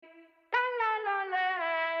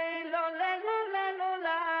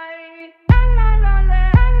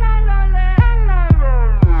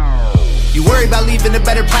about leaving a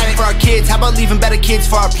better planet for our kids. How about leaving better kids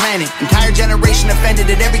for our planet? Entire generation offended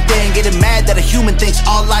at everything, getting mad that a human thinks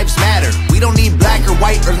all lives matter. We don't need black or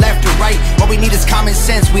white or left or right. What we need is common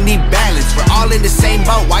sense, we need balance. We're all in the same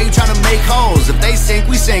boat, why you trying to make holes? If they sink,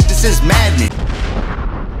 we sink, this is madness.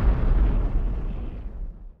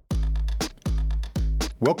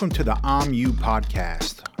 Welcome to the I'm You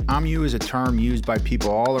podcast. I'm You is a term used by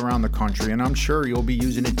people all around the country, and I'm sure you'll be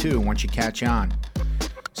using it too once you catch on.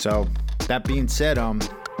 So, that being said,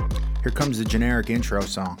 here comes the generic intro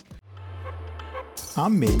song.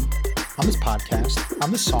 I'm me. I'm this podcast.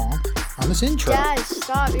 I'm this song. I'm this intro. Dad,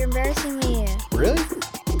 stop. You're embarrassing me. Really?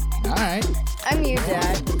 All right. I'm you,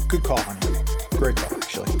 Dad. Good call, honey. Great call,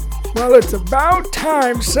 actually. Well, it's about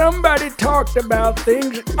time somebody talked about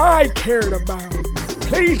things I cared about.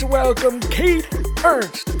 Please welcome Keith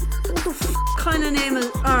Ernst. What the kind of name is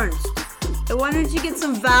Ernst? Why don't you get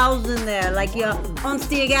some vowels in there, like your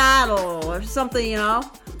Unstiegado or something, you know?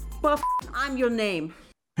 Well, I'm your name.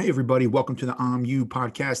 Hey, everybody. Welcome to the I'm You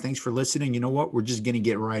podcast. Thanks for listening. You know what? We're just going to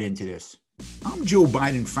get right into this. I'm Joe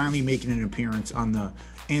Biden finally making an appearance on the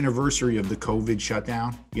anniversary of the COVID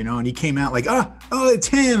shutdown, you know, and he came out like, oh, it's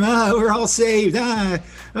him. We're all saved.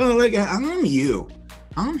 Look, I'm you.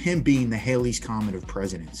 I'm him being the Halley's Comet of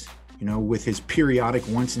presidents, you know, with his periodic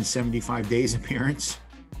once in 75 days appearance.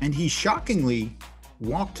 And he shockingly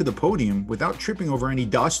walked to the podium without tripping over any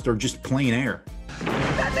dust or just plain air.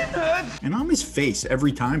 And on his face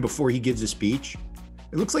every time before he gives a speech,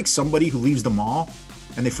 it looks like somebody who leaves the mall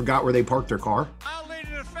and they forgot where they parked their car. I'll lead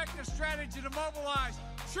an effective strategy to mobilize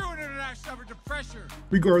true international effort to pressure.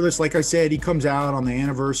 Regardless, like I said, he comes out on the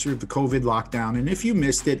anniversary of the COVID lockdown. And if you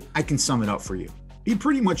missed it, I can sum it up for you. He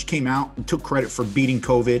pretty much came out and took credit for beating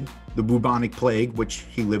COVID, the bubonic plague, which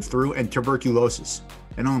he lived through, and tuberculosis.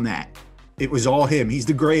 And on that, it was all him. He's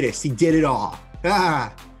the greatest. He did it all.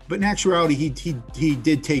 But in actuality, he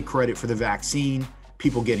did take credit for the vaccine,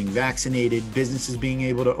 people getting vaccinated, businesses being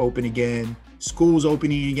able to open again, schools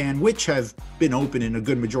opening again, which have been open in a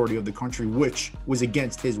good majority of the country, which was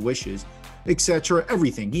against his wishes, etc.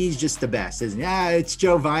 Everything. He's just the best, isn't he? It's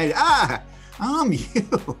Joe Biden. I'm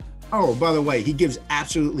you. Oh, by the way, he gives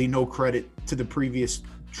absolutely no credit to the previous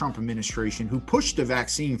Trump administration who pushed the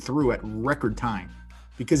vaccine through at record time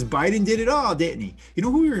because Biden did it all, didn't he? You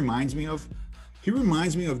know who he reminds me of? He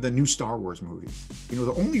reminds me of the new Star Wars movies. You know,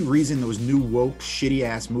 the only reason those new woke, shitty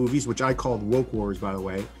ass movies, which I called woke wars, by the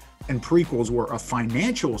way, and prequels were a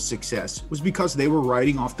financial success was because they were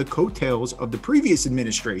riding off the coattails of the previous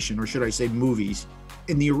administration, or should I say movies,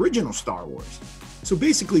 in the original Star Wars. So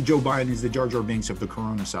basically, Joe Biden is the Jar Jar Binks of the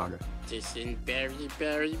Corona saga. This is very,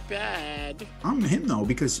 very bad. I'm him, though,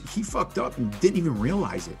 because he fucked up and didn't even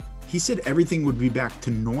realize it. He said everything would be back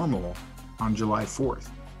to normal on July 4th.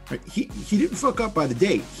 Right? He didn't fuck up by the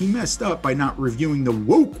date. He messed up by not reviewing the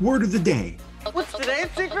woke word of the day. What's today's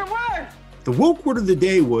secret word? The woke word of the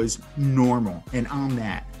day was normal, and I'm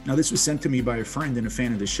that. Now, this was sent to me by a friend and a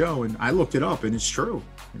fan of the show, and I looked it up, and it's true.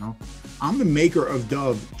 You know, I'm the maker of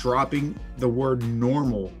Dove dropping the word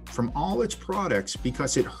normal from all its products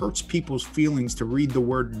because it hurts people's feelings to read the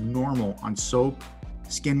word normal on soap,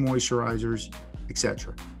 skin moisturizers,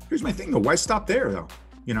 etc. Here's my thing, though. Why stop there, though?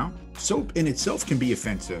 You know, soap in itself can be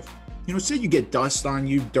offensive. You know, say you get dust on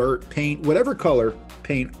you, dirt, paint, whatever color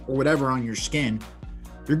paint or whatever on your skin.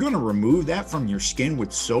 You're going to remove that from your skin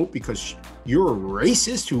with soap because you're a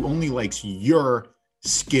racist who only likes your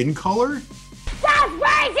skin color? That's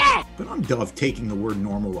racist! But I'm Dove taking the word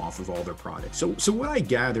normal off of all their products. So what I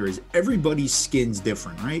gather is everybody's skin's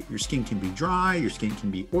different, right? Your skin can be dry, your skin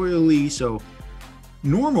can be oily. So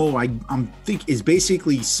normal, I think, is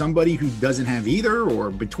basically somebody who doesn't have either or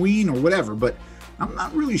between or whatever. But I'm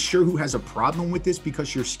not really sure who has a problem with this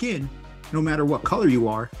because your skin, no matter what color you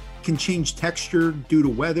are, can change texture due to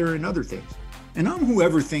weather and other things. And I'm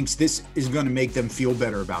whoever thinks this is going to make them feel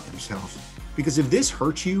better about themselves. Because if this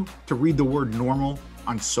hurts you to read the word normal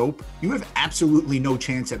on soap, you have absolutely no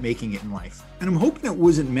chance at making it in life. And I'm hoping it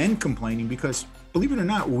wasn't men complaining because, believe it or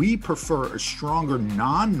not, we prefer a stronger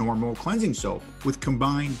non-normal cleansing soap with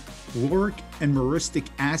combined lauric and myristic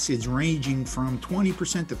acids ranging from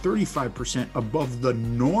 20% to 35% above the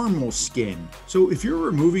normal skin. So if you're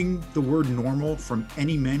removing the word normal from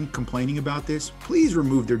any men complaining about this, please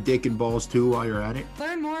remove their dick and balls too while you're at it.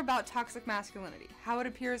 Learn more about toxic masculinity, how it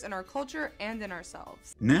appears in our culture and in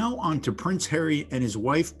ourselves. Now on to Prince Harry and his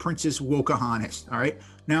wife, Princess Pocahontas. All right.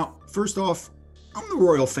 Now, first off, I'm the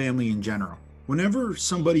royal family in general. Whenever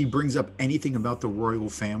somebody brings up anything about the royal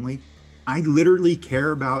family, I literally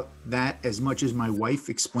care about that as much as my wife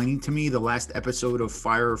explaining to me the last episode of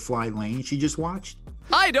Firefly Lane she just watched.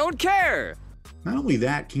 I don't care! Not only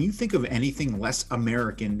that, can you think of anything less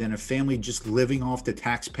American than a family just living off the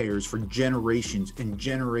taxpayers for generations and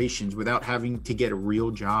generations without having to get a real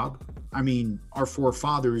job? I mean, our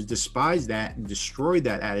forefathers despised that and destroyed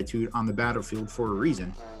that attitude on the battlefield for a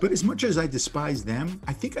reason. But as much as I despise them,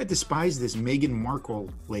 I think I despise this Meghan Markle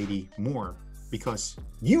lady more because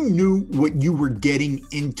you knew what you were getting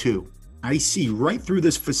into. I see right through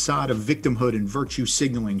this facade of victimhood and virtue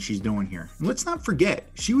signaling she's doing here. And let's not forget,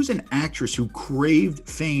 she was an actress who craved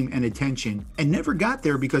fame and attention and never got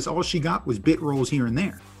there because all she got was bit roles here and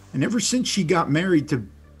there. And ever since she got married to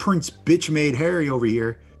Prince Bitch-Made Harry over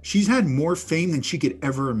here, she's had more fame than she could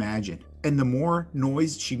ever imagine. And the more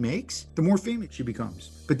noise she makes, the more famous she becomes.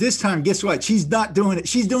 But this time, guess what? She's not doing it.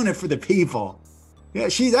 She's doing it for the people. Yeah,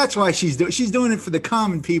 that's why she's doing it for the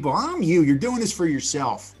common people. I'm you. You're doing this for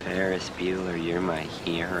yourself. Ferris Bueller, you're my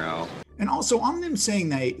hero. And also, I'm them saying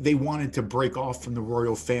they wanted to break off from the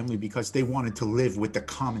royal family because they wanted to live with the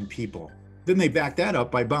common people. Then they backed that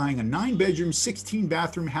up by buying a 9-bedroom,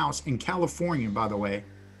 16-bathroom house in California, by the way.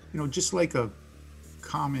 You know, just like a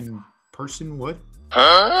common person would.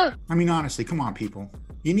 Huh? I mean, honestly, come on, people.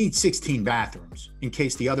 You need 16 bathrooms in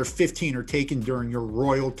case the other 15 are taken during your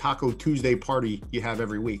Royal Taco Tuesday party you have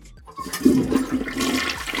every week.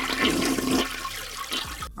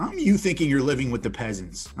 I'm you thinking you're living with the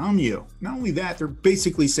peasants. I'm you. Not only that, they're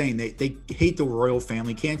basically saying they hate the royal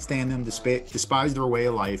family, can't stand them, despise their way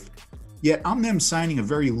of life. Yet I'm them signing a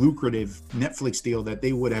very lucrative Netflix deal that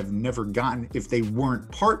they would have never gotten if they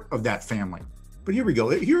weren't part of that family. But here we go.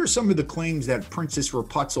 Here are some of the claims that Princess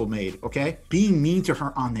Rapunzel made, okay? Being mean to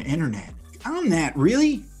her on the internet. I'm that,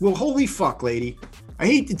 really? Well, holy fuck, lady. I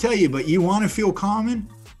hate to tell you, but you want to feel common?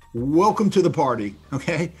 Welcome to the party,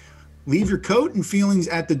 okay? Leave your coat and feelings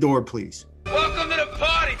at the door, please. Welcome to the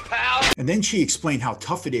party, pal! And then she explained how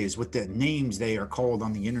tough it is with the names they are called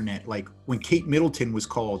on the internet, like when Kate Middleton was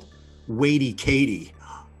called Waity Katie.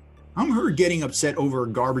 I'm her getting upset over a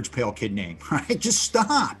garbage pail kid name, right? Just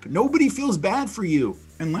stop. Nobody feels bad for you.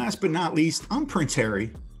 And last but not least, I'm Prince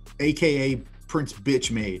Harry, aka Prince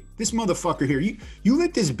Bitch-Made. This motherfucker here, you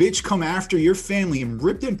let this bitch come after your family and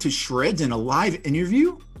rip them to shreds in a live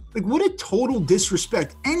interview? Like, what a total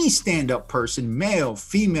disrespect. Any stand-up person, male,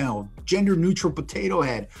 female, gender-neutral potato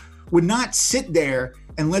head, would not sit there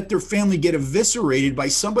and let their family get eviscerated by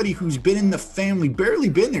somebody who's been in the family, barely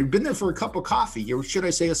been there for a cup of coffee, or should I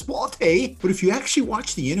say a small tea. But if you actually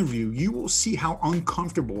watch the interview, you will see how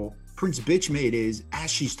uncomfortable Prince Bitch-Made is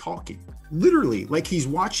as she's talking. Literally, like he's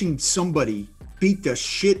watching somebody beat the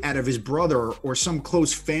shit out of his brother or some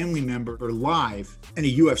close family member live in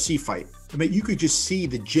a UFC fight. I mean, you could just see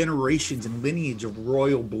the generations and lineage of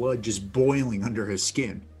royal blood just boiling under his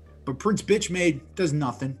skin. But Prince Bitch-Made does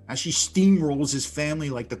nothing as she steamrolls his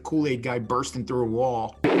family like the Kool-Aid guy bursting through a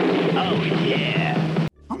wall. Oh, yeah.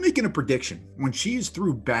 I'm making a prediction. When she is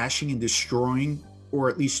through bashing and destroying, or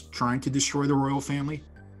at least trying to destroy the royal family,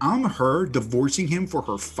 I'm her divorcing him for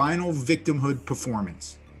her final victimhood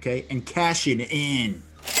performance, okay? And cashing in.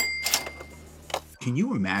 Can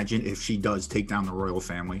you imagine if she does take down the royal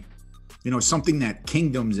family? You know, something that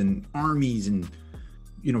kingdoms and armies and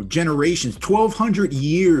generations, 1,200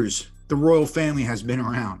 years, the royal family has been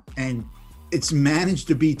around, and it's managed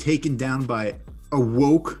to be taken down by a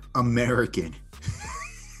woke American.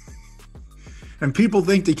 And people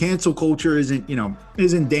think the cancel culture isn't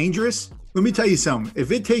dangerous. Let me tell you something.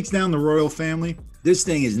 If it takes down the royal family, this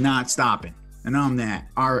thing is not stopping. And I'm that.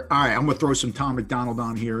 All right, I'm going to throw some Tom McDonald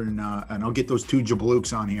on here, and I'll get those two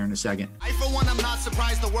jablooks on here in a second. I, for one, I'm not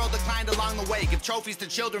surprised the world declined along the way. Give trophies to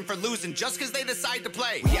children for losing just because they decide to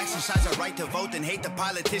play. We exercise our right to vote and hate the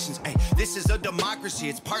politicians. Ay, this is a democracy.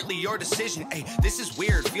 It's partly your decision. Ay, this is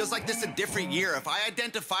weird. Feels like this a different year. If I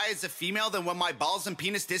identify as a female, then when my balls and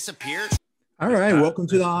penis disappear. All right, welcome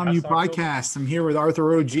to the OMU podcast. I'm here with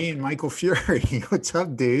Arthur OG and Michael Fury. What's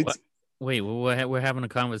up, dudes? What? Wait, we're having a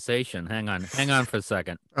conversation. Hang on for a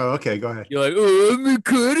second. Oh, okay, go ahead. You're like, oh, I'm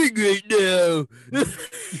recording right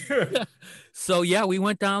now. So yeah, we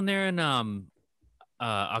went down there in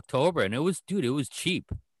October, and it was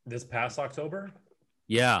cheap. This past October?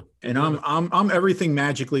 Yeah. And I'm everything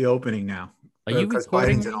magically opening now. Are you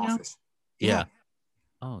recording Biden's in office? Yeah.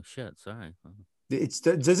 Oh shit! Sorry.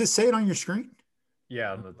 Does it say it on your screen?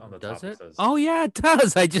 Yeah, on the does top it? says. Oh yeah, it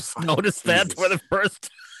does. I just noticed that for the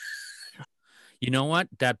first. You know what?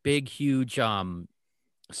 That big, huge plan,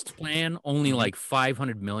 only like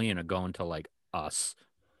 500 million are going to like us.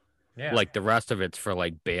 Yeah. Like the rest of it's for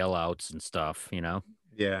like bailouts and stuff, you know?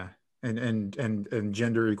 Yeah. And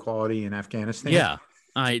gender equality in Afghanistan. Yeah.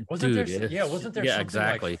 Wasn't there something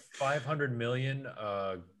exactly. like 500 million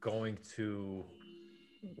going to,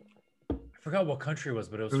 I forgot what country it was,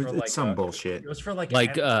 but it was for It's like some bullshit. It was for like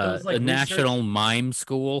Like it was a national mime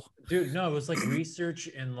school. Dude, no, it was like research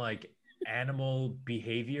in like animal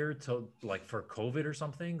behavior to like for COVID or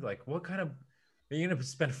something. Like, what kind of are you gonna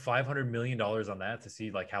spend $500 million on that to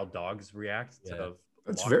see like how dogs react to?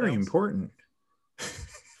 That's lockdowns? very important.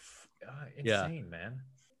 Insane, man.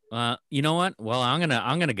 You know what? Well, I'm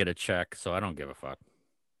gonna get a check, so I don't give a fuck.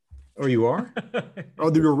 Oh, you are?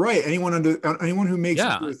 Oh, you're right. Anyone who makes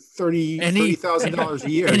 $30,000 a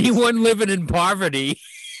year, anyone living in poverty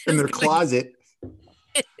in their closet,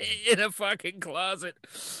 in a fucking closet.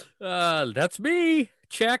 That's me.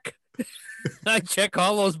 Check. I check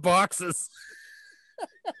all those boxes.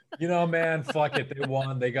 You know, man, fuck it. They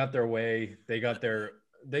won. They got their way. They got their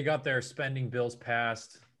spending bills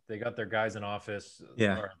passed. They got their guys in office.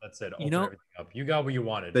 Yeah. All right, that's it. Open everything up. You got what you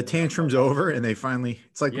wanted. The tantrum's over, and they finally.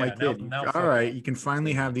 It's like my kid. Now all right, you can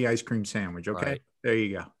finally have the ice cream sandwich. Okay, right. There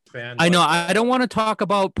you go. I know. I don't want to talk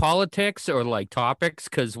about politics or like topics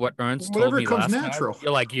because what Ernst told me comes last natural. time,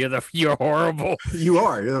 you're like you're horrible. You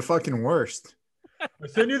are. You're the fucking worst. I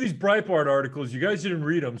sent you these Breitbart articles. You guys didn't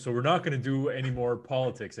read them, so we're not going to do any more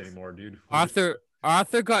politics anymore, dude.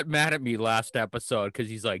 Arthur got mad at me last episode because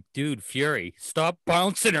he's like, dude, Fury, stop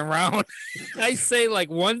bouncing around. I say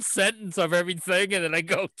like one sentence of everything, and then I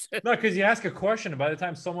go no, because you ask a question, and by the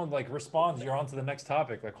time someone like responds, you're on to the next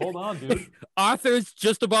topic. Like, hold on, dude. Arthur's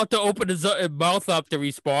just about to open his mouth up to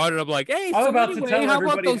respond, and I'm like, hey, I'm about to tell how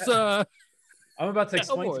about everybody. those? I'm about to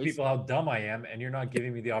explain Cowboys. to people how dumb I am, and you're not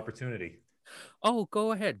giving me the opportunity. Oh,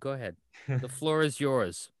 go ahead. The floor is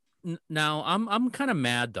yours. Now, I'm kind of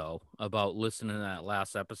mad though about listening to that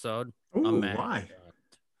last episode. Ooh, I'm mad. Why?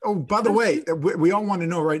 Oh, by the way, we all want to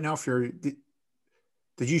know right now, Fury.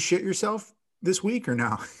 Did you shit yourself this week or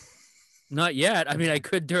no? Not yet. I mean, I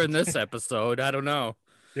could during this episode. I don't know.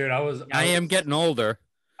 Dude, I am getting older.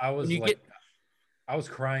 I was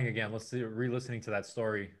crying again. Re-listening to that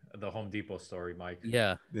story, the Home Depot story, Mike.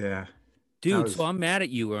 Yeah. Dude, so I'm mad at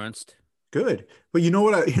you, Ernst. Good, but you know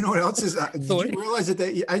what else is? Did you realize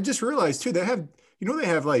that I just realized too? They have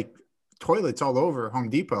like toilets all over Home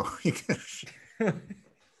Depot.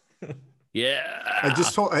 Yeah. I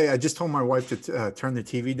just told my wife to turn the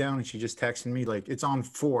TV down, and she just texted me like it's on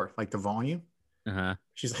 4, like the volume.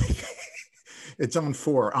 She's like, it's on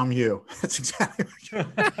 4. I'm you. That's exactly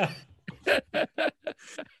what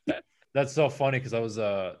That's so funny because I was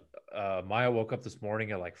Maya woke up this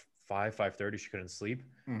morning at like 5:30. She couldn't sleep.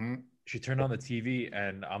 Mm-hmm. She turned on the TV,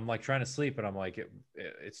 and I'm like trying to sleep, and I'm like,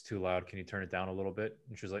 it's too loud. Can you turn it down a little bit?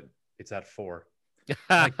 And she was like, it's at 4.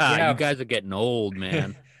 Like, yeah. You guys are getting old,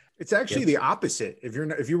 man. It's actually the opposite. If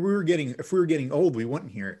we were getting old, we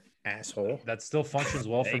wouldn't hear it, asshole. That still functions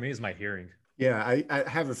well for me is my hearing. Yeah, I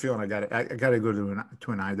have a feeling I got to go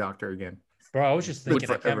to an eye doctor again. Bro, I was just thinking,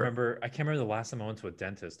 I can't remember the last time I went to a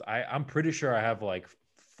dentist. I'm pretty sure I have like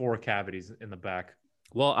 4 cavities in the back.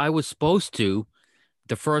 Well, I was supposed to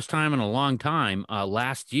the first time in a long time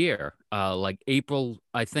last year, like April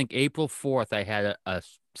 4th, I had a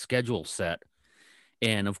schedule set.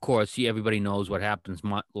 And of course, everybody knows what happens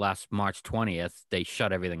last March 20th. They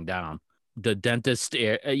shut everything down. The dentist,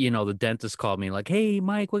 the dentist called me like, hey,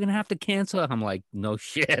 Mike, we're going to have to cancel. I'm like, no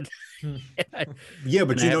shit. Yeah,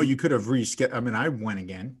 but you could have rescheduled. I mean, I went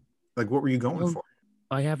again. Like, what were you going for?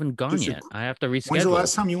 I haven't gone yet. I have to reschedule. When's the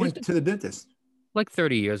last time you went to the dentist? Like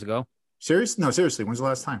 30 years ago. Serious? No, seriously. When's the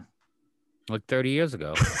last time? Like 30 years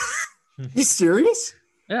ago. You serious?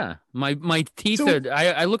 Yeah, my teeth are.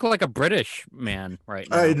 I look like a British man right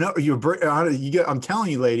now. I know I'm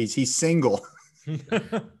telling you, ladies, he's single.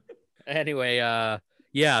 Anyway,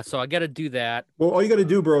 yeah. So I got to do that. Well, all you got to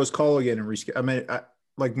do, bro, is call again and reschedule. I mean,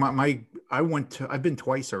 I've been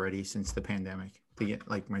twice already since the pandemic to get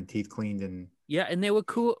like my teeth cleaned and. Yeah, and they were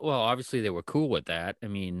cool. Well, obviously they were cool with that. I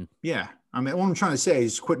mean. Yeah, I mean, what I'm trying to say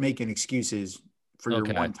is quit making excuses for your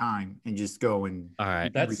one time and just go and. All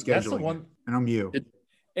right, that's the one. And I'm you.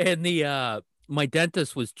 And my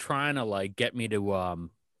dentist was trying to like get me to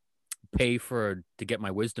pay to get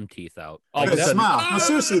my wisdom teeth out. Oh, smile! No,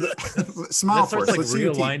 seriously, smile for us. Like Let's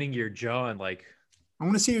realigning your jaw and like. I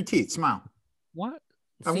want to see your teeth. Smile. What?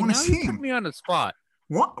 I want to see him. Put me on the spot.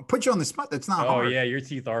 What? Put you on the spot? That's not hard. Oh yeah, your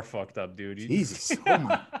teeth are fucked up, dude. Jesus! Oh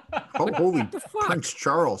my! Holy Prince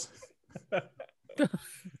Charles! You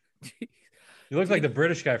look like the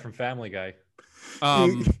British guy from Family Guy.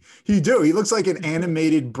 You do. He looks like an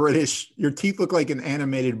animated British. Your teeth look like an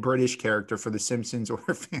animated British character for The Simpsons or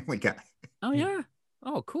Family Guy. Oh yeah.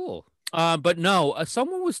 Oh cool. But no.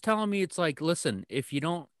 Someone was telling me it's like, listen, if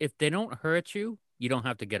they don't hurt you, you don't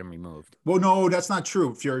have to get them removed. Well, no, that's not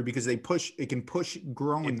true, Fury, because it can push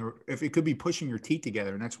growing, if it could be pushing your teeth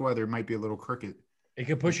together, and that's why there might be a little crooked. It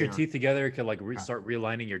could push your teeth together. It could like start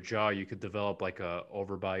realigning your jaw. You could develop like a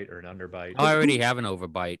overbite or an underbite. I already have an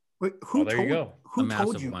overbite. Wait, who there you go. Who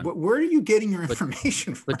told you? Where are you getting your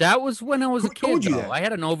information from? But that was when I was a kid. Told you though. that? I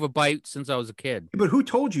had an overbite since I was a kid. But who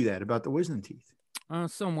told you that about the wisdom teeth?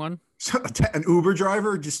 Someone. An Uber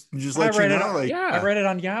driver just let you know. I read it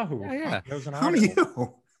on Yahoo. Yeah. It was an How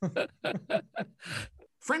article. you?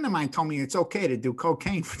 Friend of mine told me it's okay to do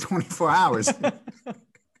cocaine for 24 hours.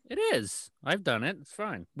 It is. I've done it. It's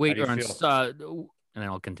fine. Wait, How do you and then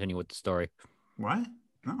I'll continue with the story. What?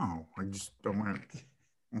 No, I just don't want to.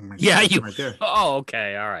 Yeah, you. Right there. Oh,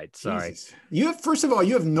 okay. All right. Sorry. Jesus. You have, first of all,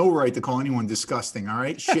 you have no right to call anyone disgusting. All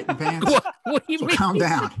right, shit in pants. What do you mean? Calm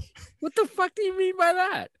down. What the fuck do you mean by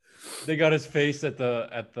that? They got his face at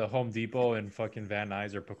the Home Depot in fucking Van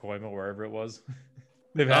Nuys or Pacoima, wherever it was.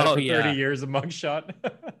 They've had it for 30 years, a mugshot.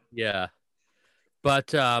 Yeah.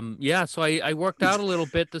 But yeah, so I worked out a little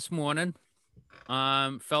bit this morning.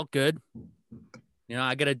 Felt good. You know,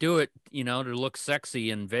 I got to do it, you know, to look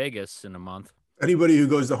sexy in Vegas in a month. Anybody who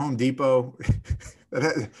goes to Home Depot,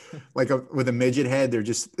 with a midget head, they're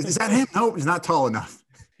just, is that him? No, he's not tall enough.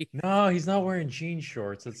 No, he's not wearing jean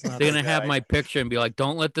shorts. It's not. They're gonna have my picture and be like,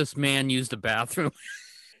 "Don't let this man use the bathroom.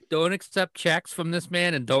 Don't accept checks from this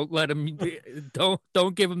man, and don't let him.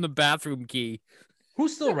 Don't give him the bathroom key." Who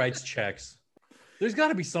still writes checks? There's got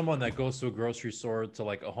to be someone that goes to a grocery store to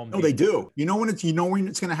like a Home Depot. No, they do. You know when it's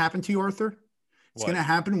going to happen to you, Arthur? It's going to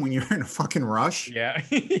happen when you're in a fucking rush. Yeah.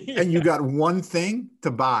 And you got one thing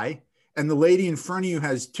to buy, and the lady in front of you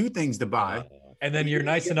has two things to buy. And then you're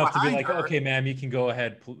nice enough to be like, okay, ma'am, you can go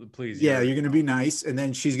ahead, please. Yeah, you're going to be nice. And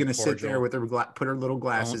then she's going to sit there with her, put her little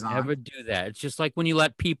glasses on. Never do that. It's just like when you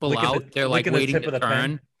let people out, they're like waiting to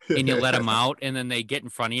turn, and you let them out, and then they get in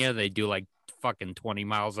front of you. They do like fucking 20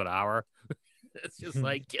 miles an hour. It's just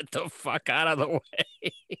like, get the fuck out of the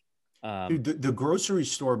way. Dude, the grocery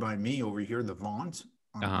store by me over here, the Vaughn's,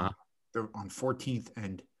 they're on 14th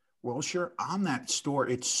and Wilshire. On that store,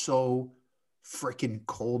 it's so freaking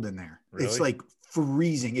cold in there. Really? It's like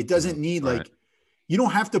freezing. It doesn't need you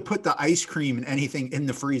don't have to put the ice cream and anything in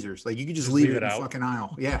the freezers. Like you can just leave it in the fucking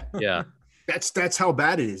aisle. Yeah. Yeah. That's how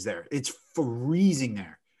bad it is there. It's freezing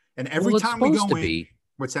there. And every time we go in,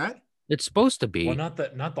 what's that? It's supposed to be. Well, not the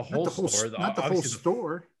whole store. Not the whole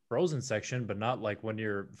store. Frozen section, but not like when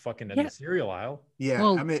you're fucking in the cereal aisle. Yeah.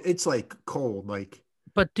 Well, I mean, it's like cold,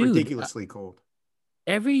 but dude, ridiculously cold.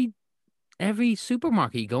 Every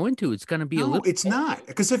supermarket you go into, it's going to be a little. It's not.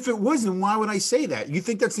 Because if it wasn't, why would I say that? You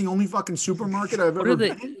think that's the only fucking supermarket I've ever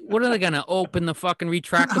been in? What are they going to open the fucking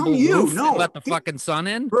retractable roof and let the fucking sun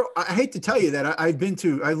in? Bro, I hate to tell you that I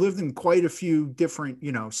lived in quite a few different,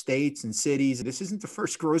 states and cities. This isn't the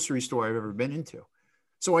first grocery store I've ever been into.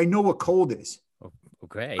 So I know what cold is.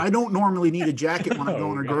 Okay. I don't normally need a jacket when I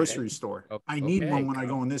go in a grocery store. I need one when I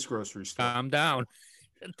go in this grocery store. Calm down.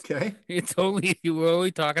 Okay. We're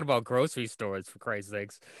only talking about grocery stores, for Christ's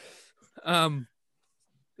sakes. What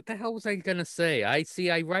the hell was I gonna say?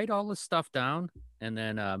 I write all this stuff down, and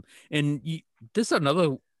then this is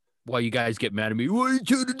another why you guys get mad at me. Why are you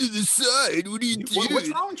turning to the side? What are you doing? What's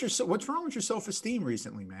wrong with your self-esteem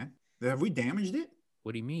recently, man? Have we damaged it?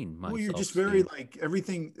 What do you mean? Well, you're just very every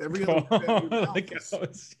other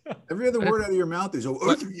word out of your mouth is,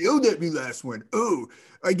 Arthur yelled at me last one. Oh,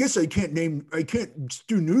 I guess I can't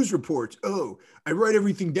do news reports. Oh, I write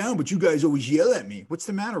everything down, but you guys always yell at me. What's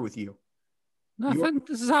the matter with you? Nothing.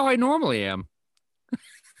 This is how I normally am.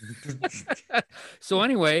 So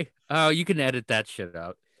anyway, you can edit that shit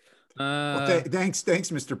out. Thanks,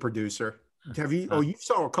 Mr. Producer. Have you? You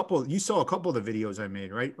saw a couple. You saw a couple of the videos I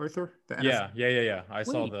made, right, Arthur? Yeah. I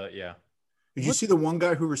saw Did you see the one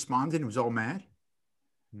guy who responded and was all mad?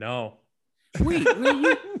 No. Wait,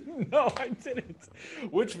 no, I didn't.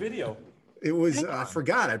 Which video? It was. I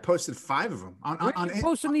forgot. I posted 5 of them on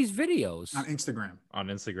posting these videos on Instagram. On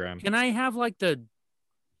Instagram. Can I have the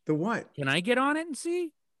what? Can I get on it and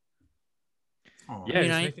see? Oh,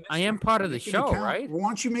 yeah, I am part of the show, right? Well, why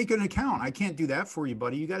don't you make an account? I can't do that for you,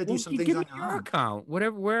 buddy. You got to do some things on your account,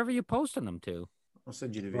 wherever you're posting them to. I'll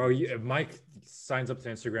send you the video. Bro, if Mike signs up to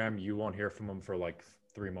Instagram, you won't hear from him for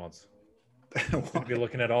 3 months. You'll be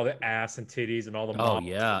looking at all the ass and titties and all the. Oh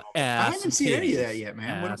yeah, I haven't seen any of that yet,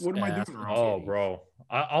 man. What am I doing wrong? Oh, bro,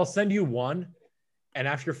 I'll send you one, and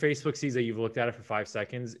after Facebook sees that you've looked at it for 5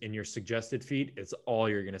 seconds in your suggested feed, it's all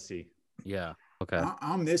you're gonna see. Yeah. Okay.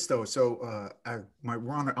 I'm this though. So I'm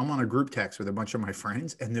on a group text with a bunch of my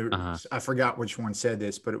friends, and I forgot which one said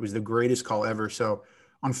this, but it was the greatest call ever. So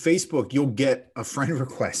on Facebook, you'll get a friend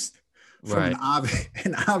request from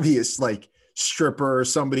an obvious like stripper or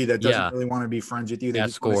somebody that doesn't really want to be friends with you. They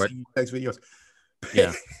just want to send you text videos.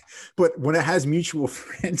 Yeah. But when it has mutual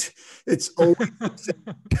friends, it's always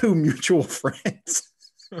two mutual friends.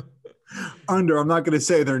 I'm not going to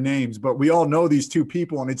say their names, but we all know these two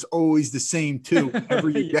people, and it's always the same two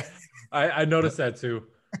every day. I noticed that too.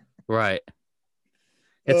 Right.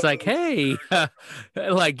 It's like, hey,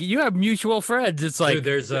 like you have mutual friends. It's like,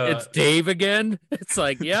 dude, it's Dave again. It's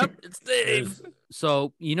like, yep, it's Dave.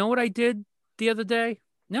 So you know what I did the other day?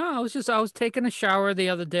 No, I was taking a shower the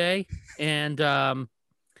other day, and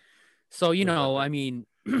so I mean,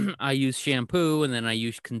 I use shampoo and then I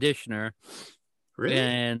use conditioner. Really?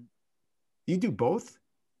 And you do both?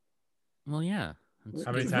 Well, yeah.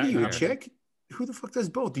 How many times? Are you a chick? Who the fuck does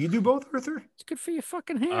both? Do you do both, Arthur? It's good for your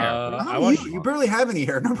fucking hair. You barely have any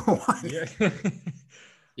hair. Number one.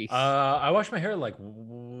 Yeah. I wash my hair like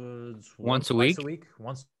once a week,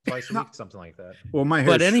 twice a week, something like that. Well, my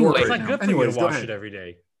hair. But anyway, it's not good for you to wash it every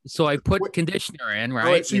day. So I put conditioner in, right?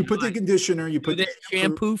 Right, so you put the conditioner, you put the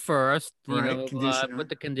shampoo first, conditioner. put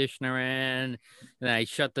the conditioner in, and I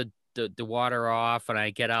shut the water off, and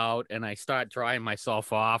I get out and I start drying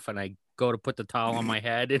myself off, and I go to put the towel on my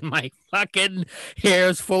head, and my fucking hair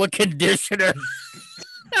is full of conditioner.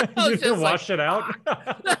 You just wash it out.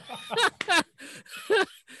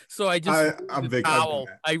 So I just towel.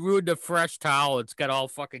 I ruined a fresh towel. It's got all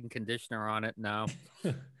fucking conditioner on it now.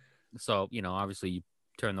 So obviously you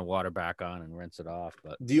turn the water back on and rinse it off.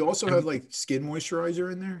 But do you also have like skin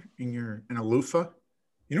moisturizer in there in a loofah?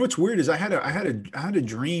 You know what's weird is I had a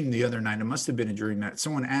dream the other night. It must have been a dream that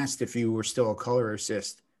someone asked if you were still a color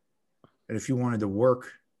assist and if you wanted to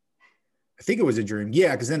work. I think it was a dream.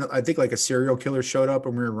 Yeah, because then I think like a serial killer showed up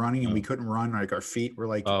and we were running and we couldn't run. Like our feet were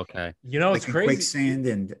like, okay. It's crazy. Quicksand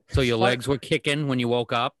and so your legs were kicking when you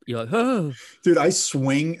woke up. You're like, oh, dude, I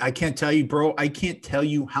swing. I can't tell you, bro. I can't tell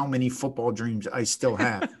you how many football dreams I still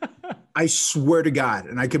have. I swear to God.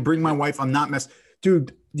 And I could bring my wife. I'm not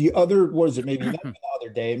dude. The other, what is it? Maybe not the other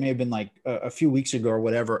day. It may have been like a few weeks ago or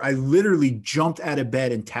whatever. I literally jumped out of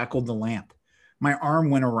bed and tackled the lamp. My arm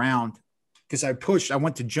went around because I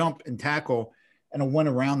went to jump and tackle and I went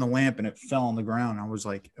around the lamp and it fell on the ground. I was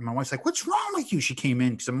like, and my wife's like, what's wrong with you? She came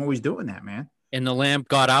in because I'm always doing that, man. And the lamp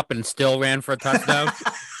got up and still ran for a touchdown.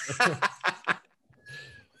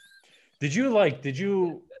 Did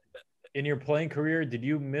you in your playing career, did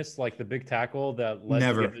you miss like the big tackle that led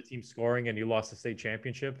to the team scoring and you lost the state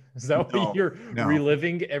championship? Is that what you're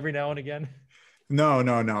reliving every now and again?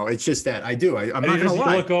 No. It's just that I do. I'm not gonna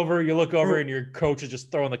lie. You look over, and your coach is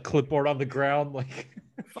just throwing the clipboard on the ground, like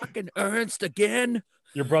fucking Ernst again.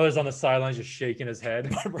 Your brother's on the sidelines, just shaking his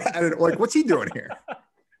head. Like, what's he doing here?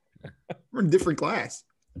 We're in a different class.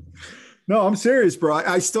 No, I'm serious, bro.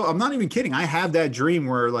 I'm not even kidding. I have that dream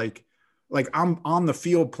where like I'm on the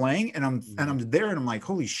field playing, and I'm there, and I'm like,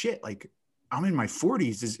 holy shit, like I'm in my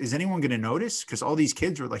 40s. Is anyone gonna notice? Because all these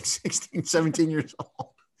kids are like 16, 17 years old.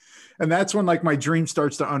 And that's when like my dream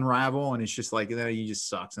starts to unravel and it's just like, you just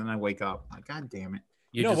sucks. And then I wake up like, God damn it.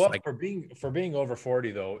 You know what? Like, for being over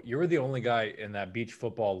 40 though, you were the only guy in that beach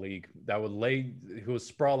football league that who would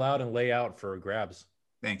sprawl out and lay out for grabs.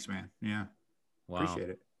 Thanks, man. Yeah. Wow. Appreciate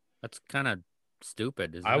it. That's kind of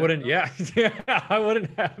stupid. Isn't I it? wouldn't. Yeah. I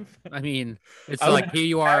wouldn't have. I mean, it's like here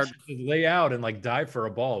you are, lay out and like dive for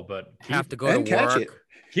a ball, but Keith, have to go to catch work. it.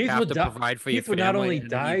 Keith would provide for Keith your would not family, only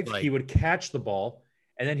dive, he would catch the ball.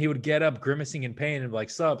 And then he would get up grimacing in pain and be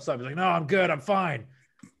like, sup. He's like, no, I'm good. I'm fine.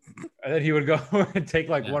 And then he would go and take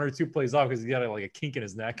like one or two plays off because he got like a kink in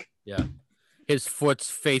his neck. Yeah. His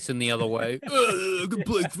foot's facing the other way. I can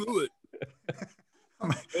play through it.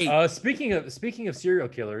 Speaking of serial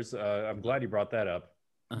killers, I'm glad you brought that up.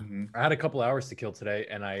 Mm-hmm. I had a couple hours to kill today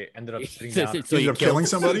and I ended up sitting down. So you killing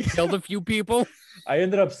somebody? Killed a few people? I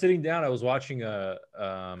ended up sitting down. I was watching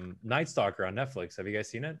Night Stalker on Netflix. Have you guys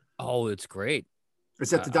seen it? Oh, it's great. Is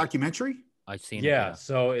that the documentary? I've seen it. Yeah,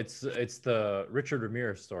 so it's the Richard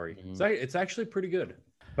Ramirez story. Mm-hmm. It's actually pretty good.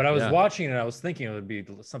 But I was watching it and I was thinking it would be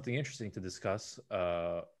something interesting to discuss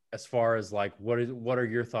as far as like what are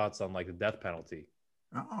your thoughts on like the death penalty?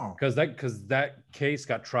 Oh. Because that case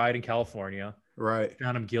got tried in California. Right.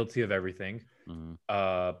 Found him guilty of everything.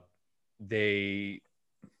 Mm-hmm. They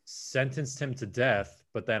sentenced him to death,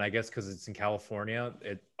 but then I guess because it's in California,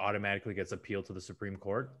 it automatically gets appealed to the Supreme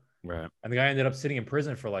Court. Right. And the guy ended up sitting in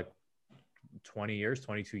prison for like 20 years,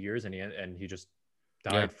 22 years, and he just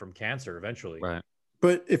died from cancer eventually. Right.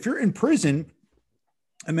 But if you're in prison,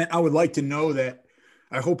 I mean, I would like to know that.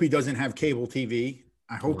 I hope he doesn't have cable TV.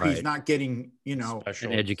 I hope he's not getting,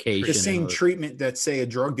 special education, the same treatment that say a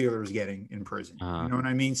drug dealer is getting in prison. You know what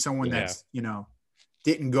I mean? Someone that's,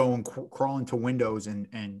 didn't go and crawl into windows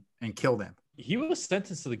and kill them. He was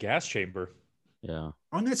sentenced to the gas chamber. Yeah.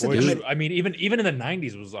 And that's I mean, even in the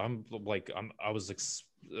 90s I was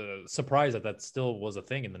surprised that still was a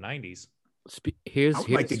thing in the 90s. Here's I would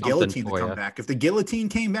like the guillotine to come back. If the guillotine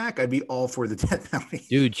came back, I'd be all for the death penalty.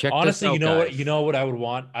 Dude, check honestly, this out, you know what I would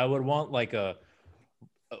want? I would want like a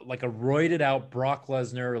roided out Brock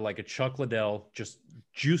Lesnar, like a Chuck Liddell, just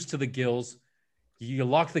juiced to the gills. You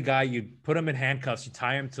lock the guy, you put him in handcuffs, you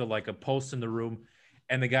tie him to like a post in the room,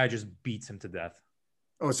 and the guy just beats him to death.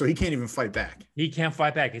 Oh, so he can't even fight back. He can't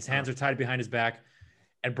fight back. His hands are tied behind his back,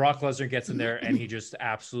 and Brock Lesnar gets in there, and he just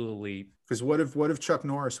absolutely. Because what if Chuck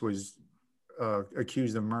Norris was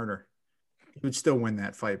accused of murder? He would still win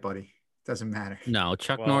that fight, buddy. Doesn't matter. No,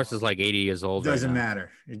 Chuck Norris is like 80 years old. Doesn't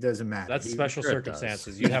matter. It doesn't matter. That's special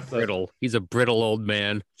circumstances. You have to. Brittle. He's a brittle old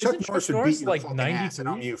man. Chuck Norris would beat like 93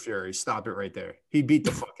 on you, Fury. Stop it right there. He'd beat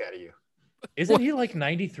the fuck out of you. Isn't he like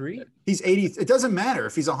 93? He's 80. It doesn't matter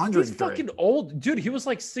if he's 100. He's fucking old, dude. He was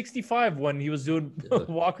like 65 when he was doing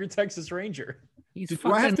Walker Texas Ranger. Do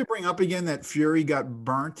I have to bring up again that Fury got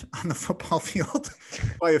burnt on the football field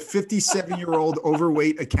by a 57-year-old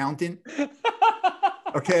overweight accountant?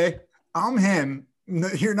 Okay, I'm him. No,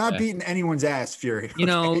 you're not beating anyone's ass, Fury. Okay? You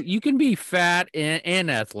know, you can be fat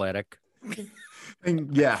and athletic.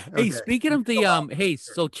 And okay. Hey, speaking of the hey,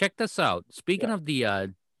 so check this out. Speaking of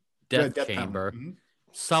the death chamber,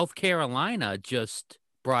 South Carolina just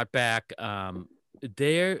brought back.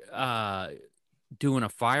 They're doing a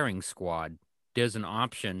firing squad. There's an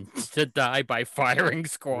option to die by firing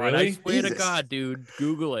squad. Really? I swear to God, dude,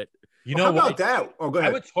 Google it. You know how what? about that? Oh, go ahead.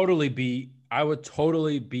 I would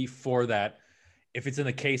totally be for that if it's in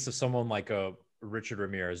the case of someone like a Richard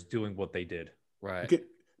Ramirez doing what they did. Right. Okay,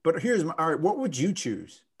 but here's all right. What would you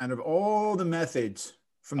choose out of all the methods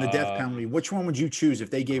from the death penalty? Which one would you choose if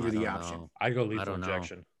they gave you the option? I'd go lethal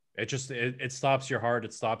injection. It just it stops your heart,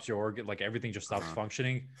 it stops your organ, like everything just stops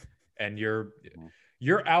functioning, and you're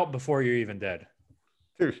out before you're even dead.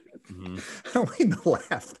 Dude, I don't mean to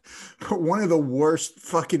laugh, but one of the worst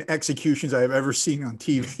fucking executions I've ever seen on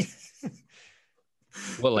TV.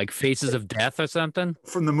 What, like Faces of Death or something?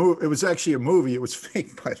 From the movie. It was actually a movie. It was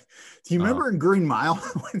fake, but do you remember in Green Mile?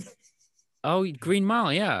 Oh, Green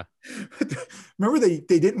Mile, yeah. Remember they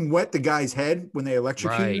didn't wet the guy's head when they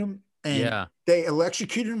electrocuted him? And they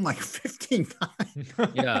electrocuted him like 15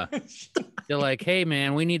 times. Yeah. They're like, hey,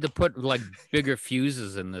 man, we need to put like bigger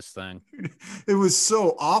fuses in this thing. It was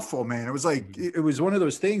so awful, man. It was like, it was one of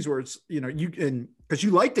those things where it's, you know, because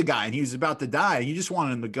you liked the guy and he was about to die and you just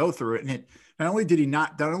wanted him to go through it. And not only did he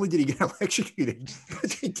get electrocuted, but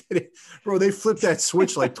they did it. Bro, they flipped that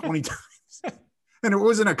switch like 20 times. And it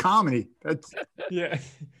wasn't a comedy. Yeah.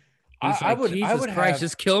 I would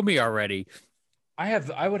just kill me already.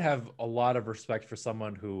 I would have a lot of respect for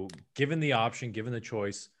someone who, given the option, given the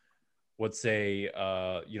choice, would say,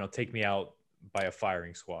 take me out by a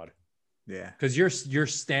firing squad. Yeah. Because you're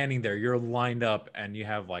standing there, you're lined up, and you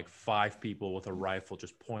have like 5 people with a rifle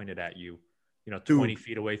just pointed at you, 20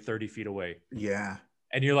 feet away, 30 feet away. Yeah.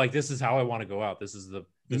 And you're like, this is how I want to go out. This is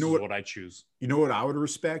what I choose. You know what I would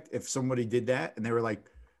respect if somebody did that and they were like,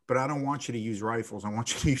 but I don't want you to use rifles. I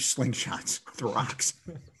want you to use slingshots with rocks.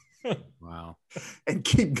 Wow. And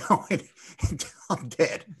keep going until I'm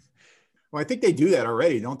dead. Well, I think they do that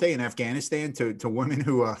already, don't they, in Afghanistan to women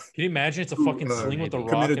who can you imagine it's a fucking sling with a rock?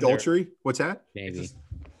 Commit adultery? What's that? Maybe.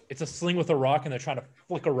 It's a sling with a rock and they're trying to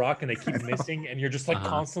flick a rock and they keep missing and you're just like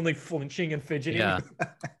constantly flinching and fidgeting. Yeah.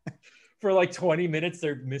 For like 20 minutes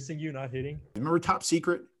they're missing you, not hitting. Remember Top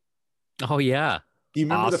Secret? Oh yeah. Do you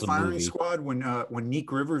remember the firing squad when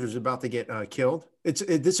Nick Rivers was about to get killed?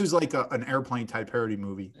 This was like an airplane type parody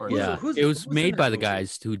movie. Yeah, it was made by the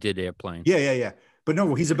guys who did Airplane. Yeah. But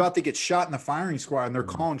no, he's about to get shot in the firing squad, and they're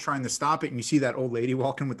calling, trying to stop it. And you see that old lady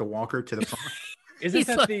walking with the walker to the phone. Isn't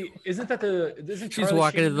She's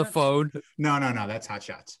walking to the phone? No, that's Hot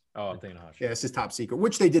Shots. Oh, I'm thinking Hot Shots. Yeah, this is Top Secret,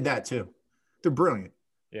 which they did that too. They're brilliant.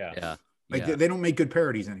 Yeah. They don't make good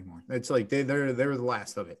parodies anymore. It's like they're the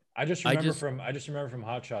last of it. I just remember from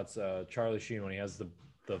Hot Shots, Charlie Sheen, when he has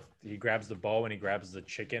he grabs the bow and he grabs the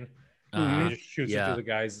chicken. And he just shoots it through the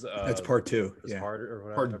guy's. That's part 2. Yeah. Heart or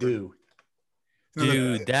whatever. Part 2.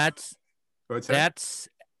 Dude, that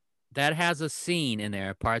has a scene in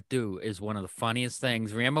there. Part 2 is one of the funniest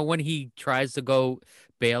things. Remember when he tries to go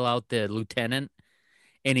bail out the lieutenant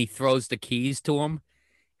and he throws the keys to him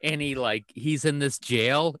and he's in this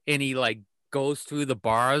jail and he goes through the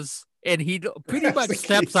bars and he pretty much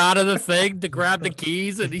steps out of the thing to grab the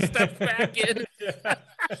keys and he steps back in.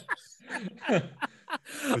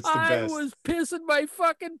 It's the I best. was pissing my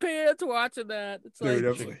fucking pants watching that. It's Dude,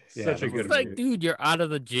 like, such a good it's like, movie. dude, you're out of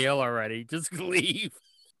the jail already. Just leave.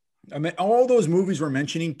 I mean, all those movies we're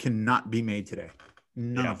mentioning cannot be made today.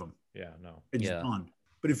 None of them. Yeah, no. It's done.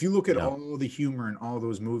 But if you look at Yeah. all the humor in all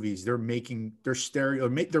those movies, they're making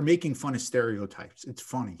fun of stereotypes. It's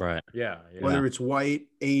funny. Right. Yeah. Whether it's white,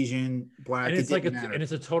 Asian, black, And it's it like didn't matter. and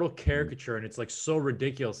it's a total caricature, and it's like so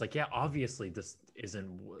ridiculous. Like, yeah, obviously this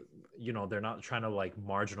isn't, they're not trying to like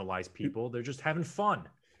marginalize people. They're just having fun.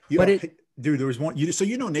 But dude, there was one.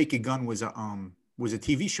 Naked Gun was a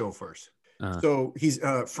TV show first. So he's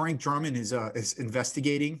Frank Drummond is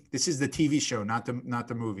investigating. This is the TV show, not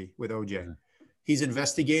the movie with OJ. He's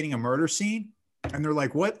investigating a murder scene, and they're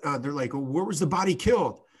like, "What?" They're like, well, "Where was the body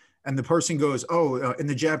killed?" And the person goes, in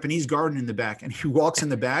the Japanese garden in the back. And he walks in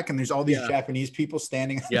the back, and there's all these Japanese people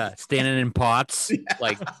standing. Yeah, standing in pots,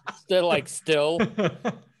 like still.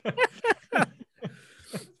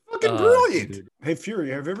 Fucking brilliant. Dude. Hey, Fury,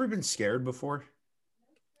 have you ever been scared before?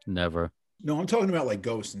 Never. No, I'm talking about like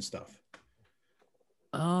ghosts and stuff.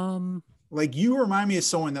 Like you remind me of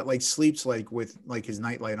someone that like sleeps like with like his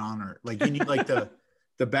nightlight on, or like you need like the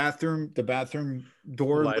bathroom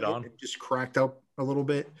door light on, just cracked up a little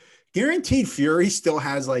bit. Guaranteed Fury still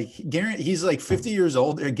has like he's like 50 years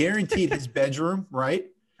old. Guaranteed his bedroom, right?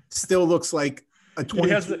 Still looks like a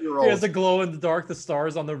 22-year-old. He has a glow in the dark, the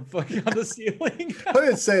stars on the ceiling. I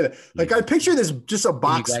didn't say that. Like I picture this just a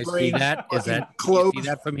box you guys spring. See that? Is that clothes see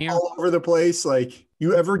that from here? all over the place? Like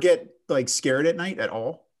you ever get like scared at night at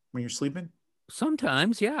all when you're sleeping?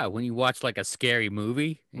 Sometimes, yeah. When you watch like a scary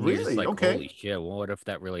movie, and really? You're just like, okay. Holy shit! Well, what if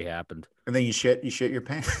that really happened? And then you shit your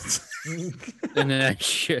pants. And then I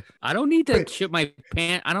shit. I don't need to shit my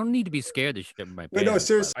pants. I don't need to be scared to shit my pants. No,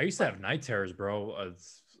 seriously. I used to have night terrors, bro.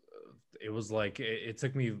 It was like it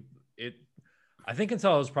took me. I think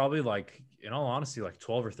until I was probably like, in all honesty, like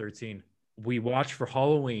 12 or 13. We watched for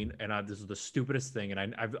Halloween, and this is the stupidest thing,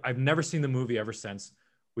 and I've never seen the movie ever since.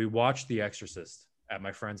 We watched The Exorcist at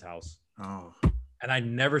my friend's house. Oh. And I'd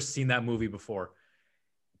never seen that movie before.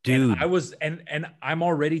 Dude. And I was and I'm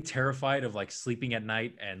already terrified of like sleeping at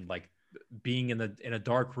night and like being in a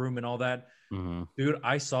dark room and all that. Mm-hmm. Dude,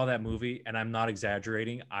 I saw that movie, and I'm not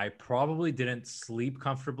exaggerating. I probably didn't sleep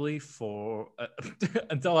comfortably for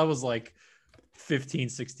until I was like 15,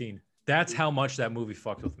 16. That's how much that movie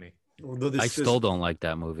fucked with me. I still don't like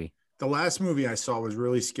that movie. The last movie I saw was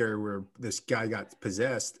really scary, where this guy got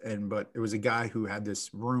possessed, but it was a guy who had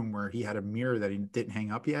this room where he had a mirror that he didn't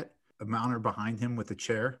hang up yet, a monitor behind him with a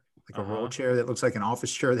chair, like a roll chair that looks like an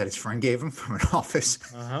office chair that his friend gave him from an office.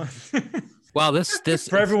 Wow, this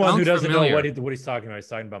for everyone who doesn't familiar. know what he's talking about, he's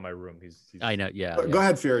talking about my room. He's I know, yeah. Go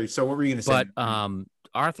ahead, Fury. So what were you gonna say? But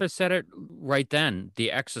Arthur said it right then.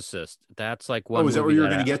 The Exorcist. That's like one. Oh, is that what you were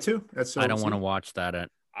gonna get to? That's so I don't want to watch that.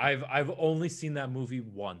 I've only seen that movie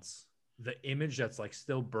once. The image that's like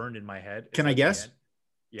still burned in my head. Can I guess?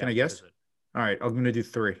 Yeah, Can I guess? All right, I'm gonna do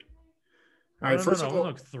 3. All right, first of all,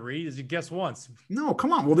 look, 3. Did you guess once? No,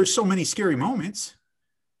 come on. Well, there's so many scary moments.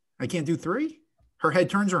 I can't do 3. Her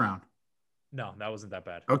head turns around. No, that wasn't that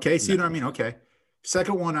bad. Okay, see what I mean? Okay.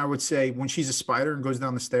 Second one, I would say when she's a spider and goes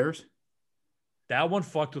down the stairs. That one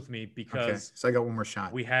fucked with me because okay, so I got one more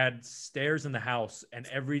shot. We had stairs in the house, and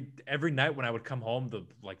every night when I would come home,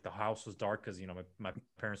 the house was dark because my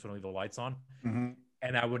parents wouldn't leave the lights on,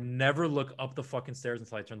 and I would never look up the fucking stairs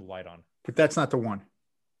until I turned the light on. But that's not the one.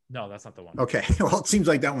 No, that's not the one. Okay, well, it seems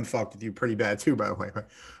like that one fucked with you pretty bad too, by the way. But,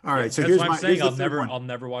 all right, so that's here's what my. I'm saying. Here's I'll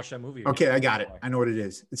never watch that movie again. Okay, I got it. I know what it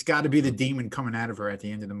is. It's got to be the demon coming out of her at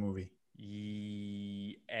the end of the movie.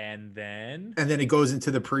 And then it goes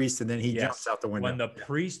into the priest, and then he jumps out the window. When the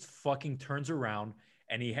priest fucking turns around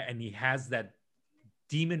and he has that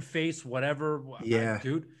demon face, whatever. Yeah,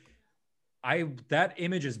 dude. That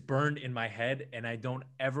image is burned in my head, and I don't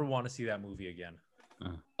ever want to see that movie again.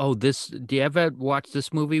 Do you ever watch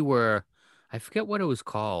this movie where I forget what it was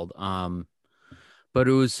called? But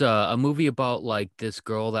it was a movie about like this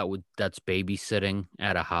girl that's babysitting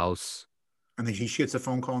at a house, and then she gets a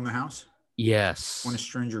phone call in the house. Yes. When a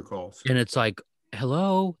stranger calls. And it's like,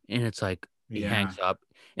 hello. And it's like, he hangs up.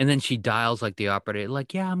 And then she dials like the operator,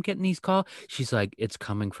 like, yeah, I'm getting these calls. She's like, it's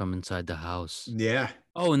coming from inside the house. Yeah.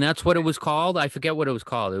 Oh, and that's what it was called? I forget what it was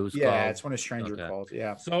called. It was called. Yeah, it's when a stranger calls.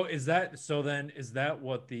 Yeah. So is that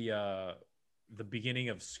what the beginning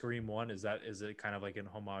of Scream 1 is it kind of like an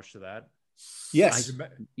homage to that? Yes.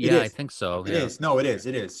 I think so. It is. No, it is.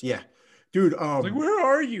 It is. Yeah. Dude, like, where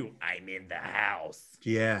are you? I'm in the house.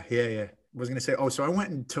 Yeah. I was gonna say, so I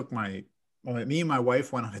went and took me and my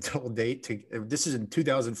wife went on a double date this is in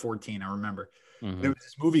 2014, I remember. There was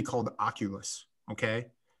this movie called Oculus, okay?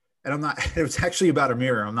 And I'm not, it was actually about a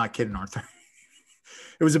mirror. I'm not kidding, Arthur.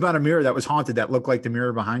 It was about a mirror that was haunted that looked like the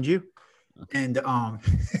mirror behind you. And Come on,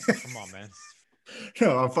 man.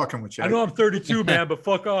 No, I'm fucking with you. I know I'm 32, man, but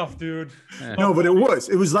fuck off, dude. No, but it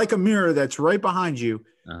was like a mirror that's right behind you.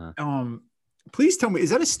 Please tell me,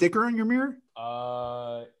 is that a sticker on your mirror?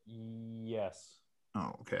 Yes.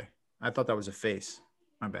 Oh, okay. I thought that was a face.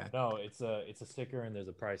 My bad. No, it's a sticker and there's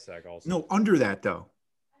a price tag also. No, under that though.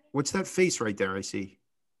 What's that face right there? I see.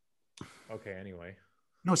 Okay. Anyway.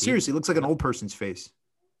 No, seriously, it looks like an old person's face.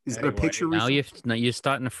 Is that a picture? Now you're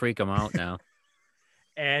starting to freak them out now.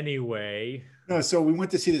 Anyway. No, so we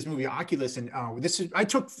went to see this movie Oculus, and I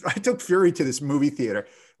took Fury to this movie theater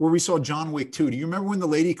where we saw John Wick 2. Do you remember when the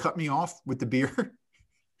lady cut me off with the beer?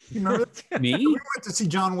 You remember that? Me? We went to see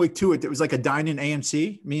John Wick 2. It was like a dine-in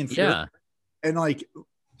AMC. Me and Fury. Yeah. And like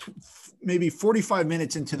maybe 45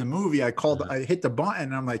 minutes into the movie, I hit the button,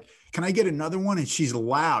 and I'm like, "Can I get another one?" And she's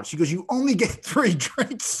loud. She goes, "You only get 3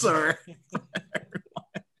 drinks, sir."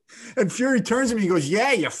 And Fury turns to me and goes,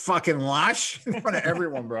 "Yeah, you fucking lush," in front of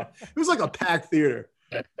everyone, bro. It was like a packed theater.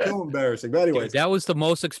 So embarrassing. But anyways, that was the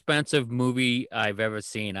most expensive movie I've ever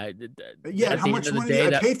seen. How much money?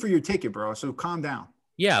 I paid for your ticket, bro. So calm down.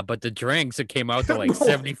 Yeah, but the drinks, it came out to like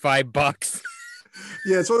 $75.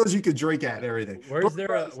 Yeah, it's one of those you could drink at and everything. Where is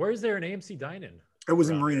there an AMC dine-in? It was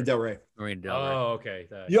in Marina Del Rey. Oh, okay.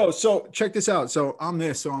 Yo, so check this out. So I'm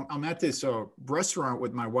at this restaurant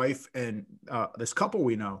with my wife and this couple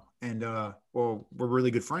we know, and we're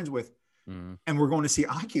really good friends with, and we're going to see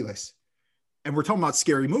Oculus, and we're talking about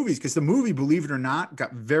scary movies because the movie, believe it or not,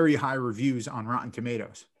 got very high reviews on Rotten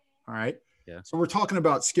Tomatoes. All right. Yeah. So we're talking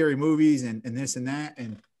about scary movies and this and that,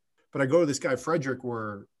 but I go to this guy Frederick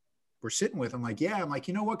we're sitting with. I'm like, you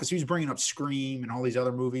know what? Because he was bringing up Scream and all these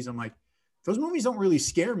other movies. I'm like, those movies don't really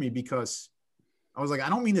scare me because I was like, I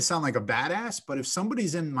don't mean to sound like a badass, but if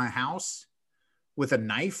somebody's in my house with a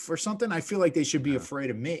knife or something, I feel like they should be afraid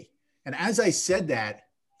of me. And as I said that,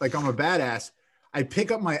 like I'm a badass, I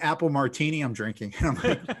pick up my apple martini I'm drinking, and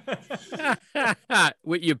I'm like,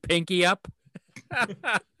 with your pinky up.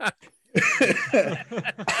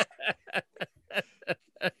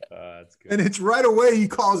 That's good. And it's right away he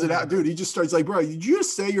calls it out, dude. He just starts like, "Bro, did you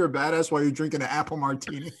just say you're a badass while you're drinking an apple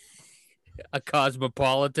martini?" A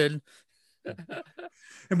cosmopolitan.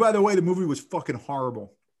 And by the way, the movie was fucking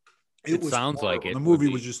horrible. It sounds horrible. Like it. The movie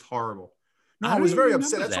was just horrible. No, I was very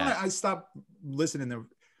upset. That's why I stopped listening to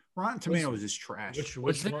Rotten Tomatoes is trash.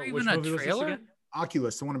 Was there even a trailer?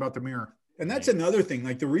 Oculus, the one about the mirror. And that's another thing.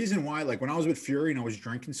 Like the reason why, like when I was with Fury and I was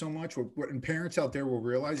drinking so much, and parents out there will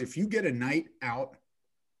realize if you get a night out,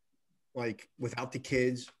 like without the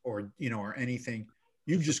kids or anything,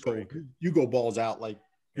 you just go balls out. Like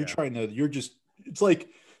it's like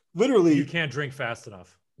literally you can't drink fast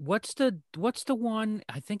enough. What's the one?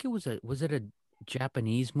 I think was it a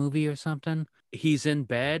Japanese movie or something? He's in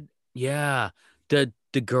bed. Yeah. The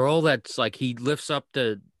girl that's like, he lifts up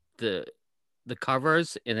the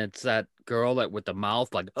covers, and it's that girl that with the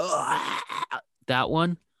mouth like, that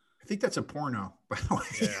one. I think that's a porno, by the way.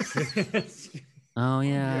 Yeah. Oh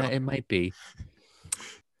yeah, it might be.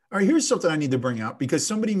 All right, here's something I need to bring up because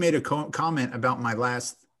somebody made a comment about our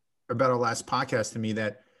last podcast to me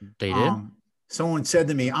that they did. Someone said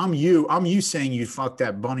to me, "I'm you saying you fucked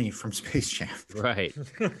that bunny from Space Jam." Right.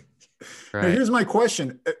 Now, here's my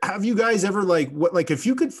question: have you guys ever if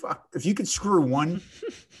you could screw one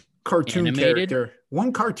cartoon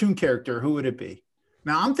character, who would it be?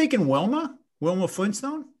 Now I'm thinking Wilma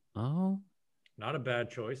Flintstone. Oh, not a bad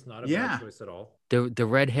choice. Not a bad choice at all. The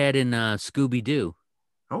redhead in Scooby-Doo.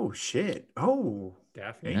 Oh shit! Oh,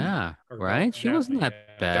 Daphne. Yeah, right. She wasn't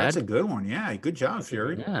that bad. That's a good one. Yeah, good job,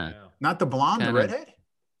 Fury. Yeah. Not the blonde, the redhead.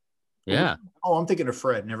 Yeah. Oh, I'm thinking of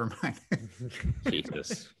Fred. Never mind.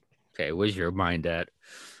 Jesus. Okay, where's your mind at?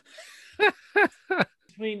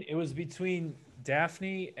 It was between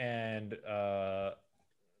Daphne and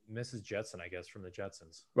Mrs. Jetson, I guess, from the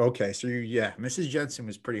Jetsons. Okay, so Mrs. Jetson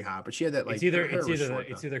was pretty hot, but she had that like.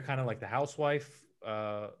 It's either kind of like the housewife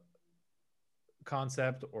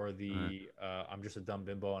concept or the I'm just a dumb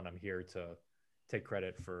bimbo and I'm here to take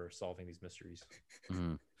credit for solving these mysteries.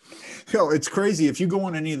 Mm-hmm. Yo, it's crazy. If you go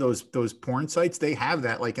on any of those porn sites, they have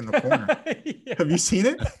that like in the corner. Yeah. Have you seen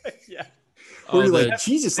it? Yeah. Where you're like,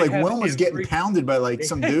 Jesus, like Wilma's getting pounded by like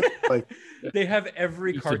some dude. Like they have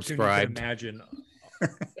every cartoon you can imagine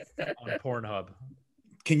on Pornhub.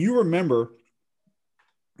 Can you remember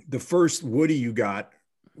the first Woody you got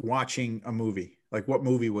watching a movie? Like what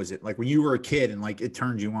movie was it? Like when you were a kid and like it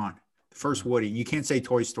turned you on. The first Woody. You can't say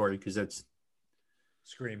Toy Story because that's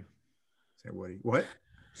Scream. Say Woody. What?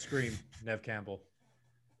 Scream. Nev Campbell.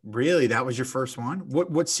 Really? That was your first one?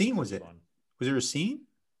 What scene was it? Fun. Was there a scene?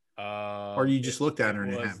 Or you just looked at her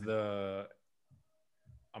and it happened?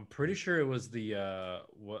 I'm pretty sure it was the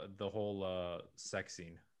whole sex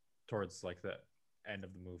scene towards like the end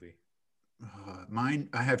of the movie. Mine,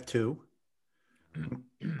 I have two.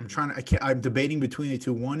 I'm debating between the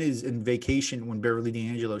two. One is in Vacation when Beverly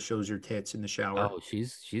D'Angelo shows her tits in the shower. Oh,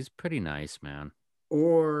 she's pretty nice, man.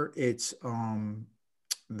 Or it's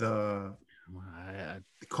the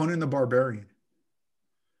Conan the Barbarian.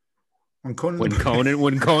 When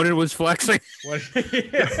Conan was flexing.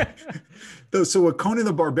 So with Conan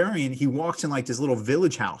the Barbarian, he walks in like this little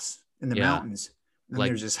village house in the mountains. And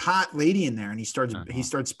there's this hot lady in there, and he starts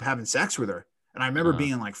having sex with her. And I remember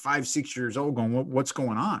being like 5-6 years old going, what's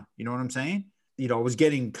going on? You know what I'm saying? You know, I was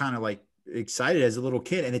getting kind of like excited as a little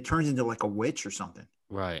kid, and it turns into like a witch or something.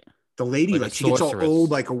 Right. The lady, like she gets all old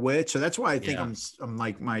like a witch. So that's why I think I'm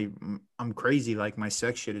like I'm crazy. Like my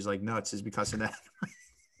sex shit is like nuts is because of that.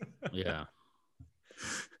 Yeah.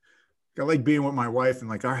 I like being with my wife and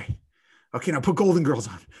like, all right, okay, now put Golden Girls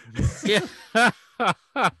on. Yeah.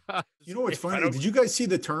 You know what's funny? Did you guys see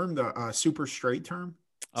the term, the super straight term?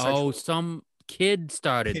 Oh, some kid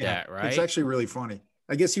started that, right? It's actually really funny.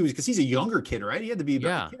 I guess he was, because he's a younger kid, right? He had to be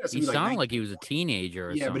about he sounded like he was a teenager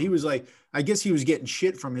or something. But he was like, I guess he was getting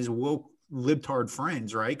shit from his woke libtard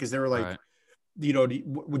friends, right? Because they were like, you know,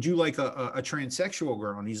 would you like a transsexual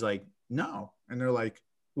girl? And he's like, no. And they're like,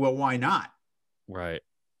 well, why not? Right.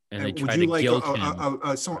 And they would tried you to like guilt him.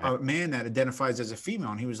 a man that identifies as a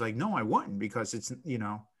female? And he was like, no, I wouldn't, because it's, you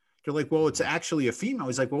know, they're like, well, it's actually a female.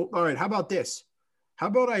 He's like, well, all right, how about this? How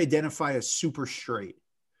about I identify as super straight?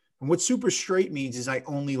 And what super straight means is I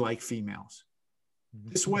only like females.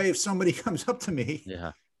 This way, if somebody comes up to me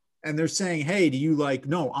and they're saying, hey, do you like,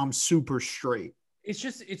 no, I'm super straight.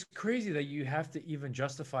 It's crazy that you have to even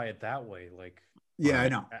justify it that way. Like, I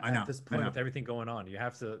know. At this point, with everything going on, you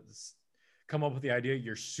have to come up with the idea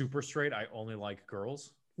you're super straight. I only like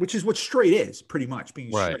girls. Which is what straight is, pretty much,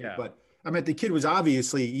 being straight. Yeah. But I mean, the kid was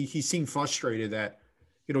obviously, he seemed frustrated that,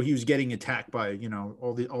 you know, he was getting attacked by, you know,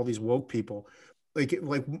 all these woke people. Like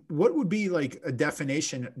what would be like a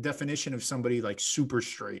definition of somebody like super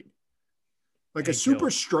straight? Like a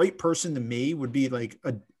super straight person to me would be like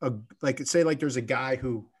a like, say like there's a guy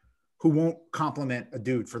who won't compliment a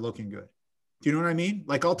dude for looking good. Do you know what I mean?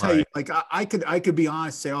 Like, I'll tell you, like I could be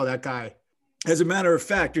honest, say, oh, that guy. As a matter of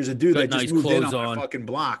fact, there's a dude that just moved in on my fucking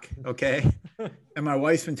block. Okay. And my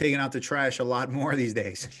wife's been taking out the trash a lot more these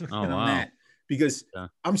days. Oh, wow. Because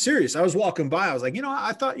I'm serious. I was walking by. I was like,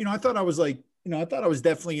 I thought I was like, I thought I was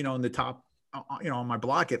definitely, in the top, on my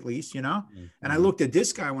block at least, Mm-hmm. And I looked at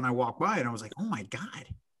this guy when I walked by and I was like, oh my God,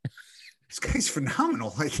 this guy's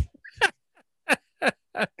phenomenal. Like,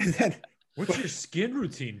 and then, what's your skin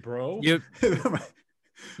routine, bro?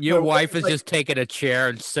 Your wife is just taking a chair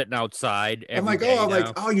and sitting outside. I'm like,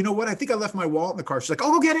 you know what? I think I left my wallet in the car. She's like,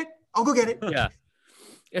 I'll go get it. I'll go get it. Yeah.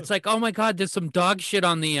 It's like, oh my God, there's some dog shit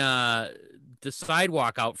on the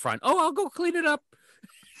sidewalk out front. Oh, I'll go clean it up.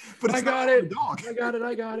 But I got it.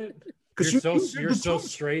 I got it. Because you're so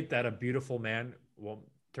straight that a beautiful man won't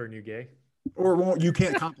turn you gay. Or you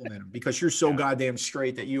can't compliment him because you're so goddamn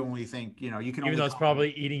straight that you only think, you can even though it's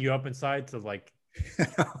probably eating you up inside to like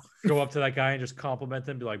go up to that guy and just compliment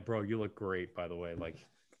him, be like, bro, you look great, by the way. Like,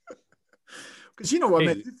 because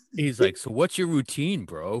man, he's like, so what's your routine,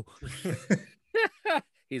 bro?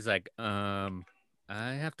 He's like, I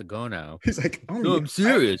have to go now. He's like, no, I'm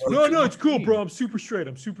serious. No, it's cool, bro. I'm super straight.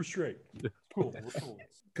 Cool.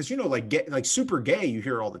 Because like super gay, you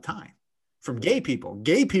hear all the time from gay people.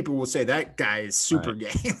 Gay people will say that guy is super gay.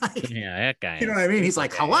 Like, yeah, that guy. You know what I mean? He's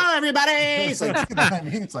like, hello, everybody. It's like, you know what I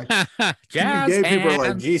mean? It's like, gay people are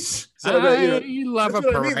like, geez. So you love a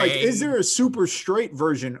parade. I mean. Like, is there a super straight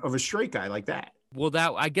version of a straight guy like that? Well,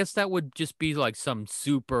 I guess that would just be like some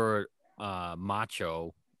super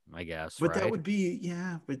macho, I guess. But right? that would be,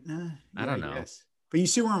 I don't know. Guess. But you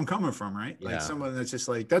see where I'm coming from, right? Yeah. Like someone that's just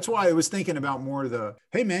like, that's why I was thinking about more of the,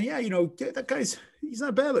 hey man, that guy's, he's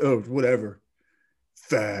not bad. Oh, whatever.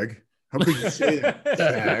 Fag. How could you say that?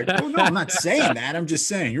 Fag. Well, no, I'm not saying that. I'm just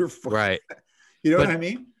saying you're right. You know what I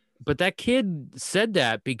mean? But that kid said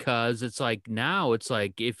that because it's like, now it's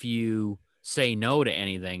like, if you say no to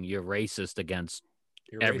anything, you're racist against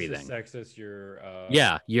everything. Racist, sexist, you're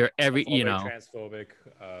you're transphobic,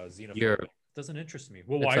 xenophobic. Doesn't interest me.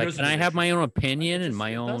 Well, why doesn't can I have my own opinion and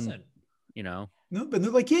my own, No, but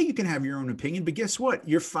they're like, yeah, you can have your own opinion, but guess what?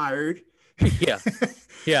 You're fired.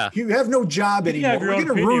 Yeah. You have no job anymore. We're going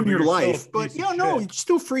to ruin your life. But it's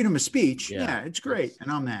still freedom of speech. Yeah, it's great.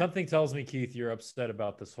 And I'm that. Something tells me, Keith, you're upset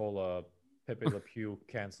about this whole Pepe Le Pew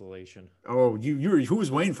cancellation. Oh, who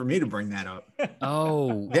was waiting for me to bring that up?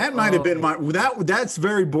 Oh, that might have been that's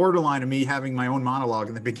very borderline of me having my own monologue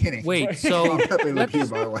in the beginning. Wait, so Pepe Le Pew,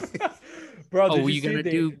 by the way. Bro,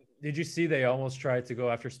 did you see they almost tried to go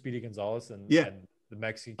after Speedy Gonzalez and the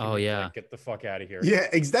Mexican community like, get the fuck out of here. Yeah,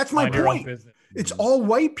 that's my point. It's all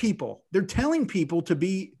white people. They're telling people to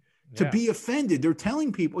be offended. They're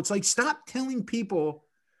telling people, it's like, stop telling people,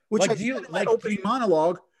 which I said in my opening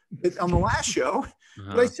monologue on the last show.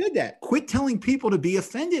 But I said that. Quit telling people to be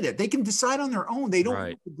offended at. They can decide on their own. They don't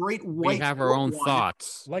want the great white. We have our own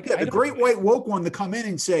thoughts. The great white woke one to come in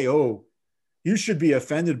and say, "Oh, you should be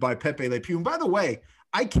offended by Pepe Le Pew." And by the way,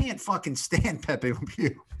 I can't fucking stand Pepe Le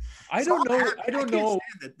Pew. I don't know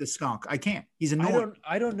the skunk. I can't. He's annoying.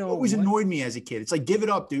 I don't know. Always annoyed me as a kid. It's like, give it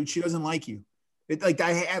up, dude. She doesn't like you.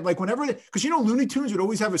 Whenever, because Looney Tunes would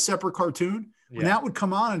always have a separate cartoon. When that would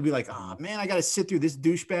come on, I'd be like, oh man, I got to sit through this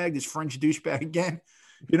douchebag, this French douchebag again.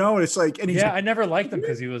 And it's like, and he's I never liked him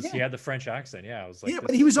because he had the French accent. Yeah, I was like,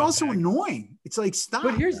 but he was also annoying. It's like, stop.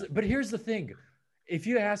 But here's the thing. If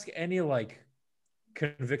you ask any like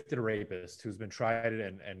convicted rapist who's been tried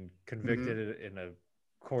and convicted in a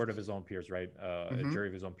court of his own peers, right? A jury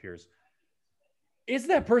of his own peers. Is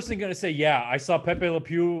that person going to say, yeah, I saw Pepe Le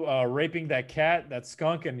Pew raping that cat, that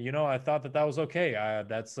skunk, and I thought that was okay.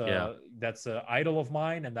 That's an idol of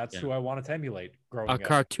mine, and that's who I wanted to emulate growing up.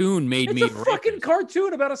 Cartoon made me a fucking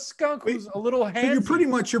cartoon about a skunk who's a little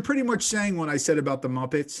handsy. You're pretty much saying what I said about the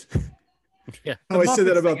Muppets. Yeah, I said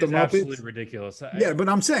that about the Muppets. Absolutely ridiculous. Yeah, but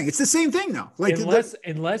I'm saying it's the same thing though. Like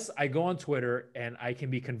unless I go on Twitter and I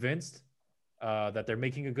can be convinced that they're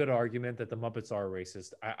making a good argument that the Muppets are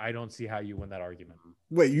racist, I don't see how you win that argument.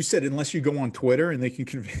 Wait, you said unless you go on Twitter and they can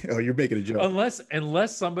convince? Oh, you're making a joke.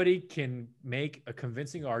 Unless somebody can make a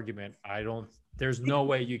convincing argument, there's no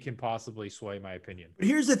way you can possibly sway my opinion. But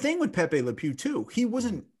here's the thing with Pepe Le Pew too. He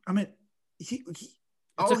wasn't. I mean,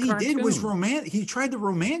 all he did was He tried to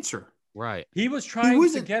romance her. Right. He was trying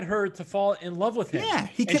to get her to fall in love with him. Yeah,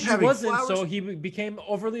 he kept having flowers. So he became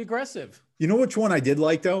overly aggressive. You know which one I did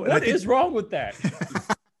like though? What is wrong with that?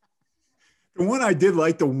 The one I did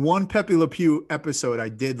like, the one Pepe Le Pew episode I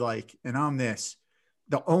did like, and on this,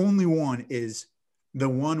 the only one is the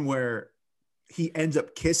one where he ends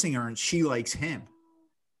up kissing her and she likes him.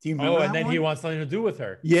 Do you remember? And then he wants something to do with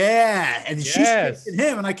her. Yeah, and she's kissing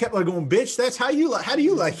him, and I kept like going, "Bitch, that's how you like. How do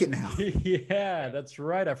you like it now?" Yeah, that's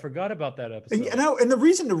right. I forgot about that episode. And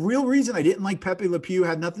the real reason I didn't like Pepe Le Pew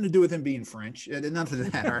had nothing to do with him being French. It had nothing to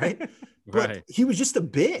that. All right, but he was just a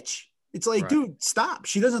bitch. It's like, dude, stop.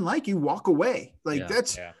 She doesn't like you. Walk away. Like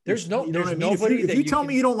that's. Yeah. There's nobody. If you tell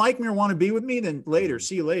me you don't like me or want to be with me, then later.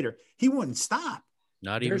 See you later. He wouldn't stop.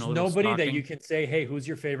 Not even. There's nobody that you can say, "Hey, who's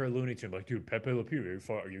your favorite Looney Tune?" Like, dude, Pepe Le Pew.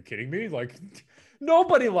 Are you kidding me? Like,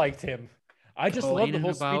 nobody liked him. I just love the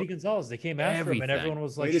whole Speedy Gonzalez. They came after him, and everyone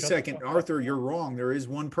was like, "Wait a second, Arthur, you're wrong. There is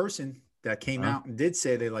one person that came out and did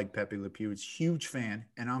say they like Pepe Le Pew. It's huge fan,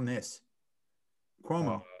 and I'm this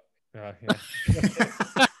Cuomo."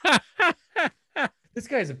 This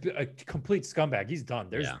guy's a complete scumbag. He's done.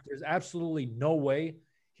 There's absolutely no way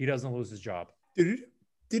he doesn't lose his job.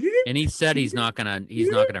 And he said he's not gonna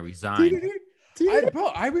resign.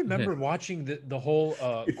 I remember watching the whole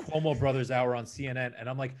Cuomo Brothers hour on CNN, and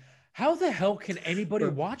I'm like, how the hell can anybody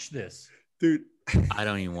watch this, dude? I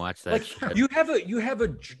don't even watch that. Like, shit.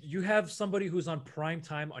 you have somebody who's on prime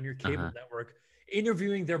time on your cable network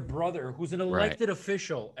interviewing their brother who's an elected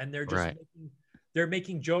official, and they're just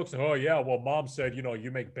making jokes. Oh yeah, well, mom said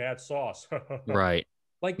you make bad sauce. Right.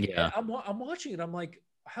 Like I'm watching it. I'm like,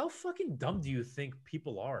 how fucking dumb do you think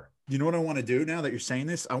people are? You know what I want to do now that you're saying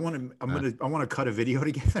this? I want to cut a video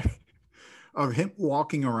together of him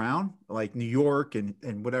walking around like New York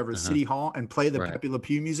and whatever City Hall and play the Pepe Le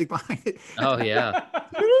Pew music behind it. Oh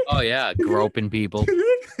yeah, groping people.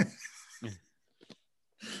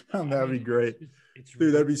 That'd be great,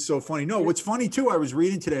 dude. That'd be so funny. No, what's funny too? I was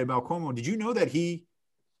reading today about Cuomo. Did you know that he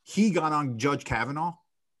got on Judge Kavanaugh?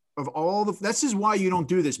 Of all this is why you don't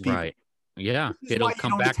do this, people. Right. Yeah, it'll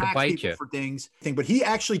come back to bite you for things. But he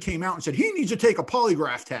actually came out and said he needs to take a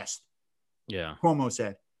polygraph test. Yeah, Cuomo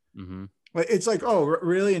said. Mm-hmm. It's like, oh,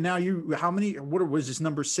 really? And now how many? What was this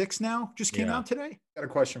number 6 now? Just came out today. I got a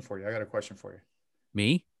question for you.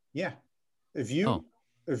 Me? Yeah. If you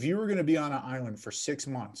were going to be on an island for 6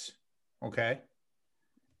 months, okay,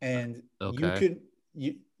 and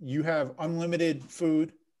you have unlimited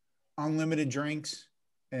food, unlimited drinks,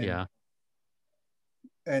 and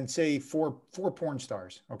and say four porn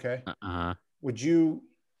stars, okay? Who would you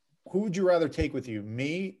rather take with you,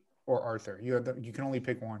 me or Arthur? You can only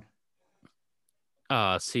pick one.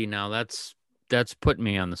 See, now that's putting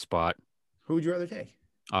me on the spot. Who would you rather take?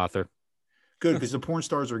 Author. Good, because the porn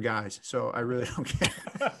stars are guys, so I really don't care.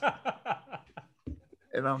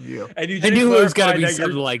 And I'm you. And you I knew it was got to be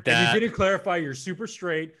something like that. And you didn't clarify you're super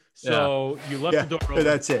straight, so you left the door open.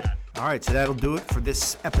 That's it. All right, so that'll do it for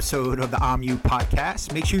this episode of the I'm You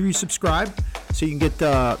podcast. Make sure you subscribe so you can get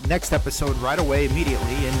the next episode right away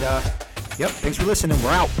immediately. And, thanks for listening. We're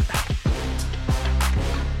out.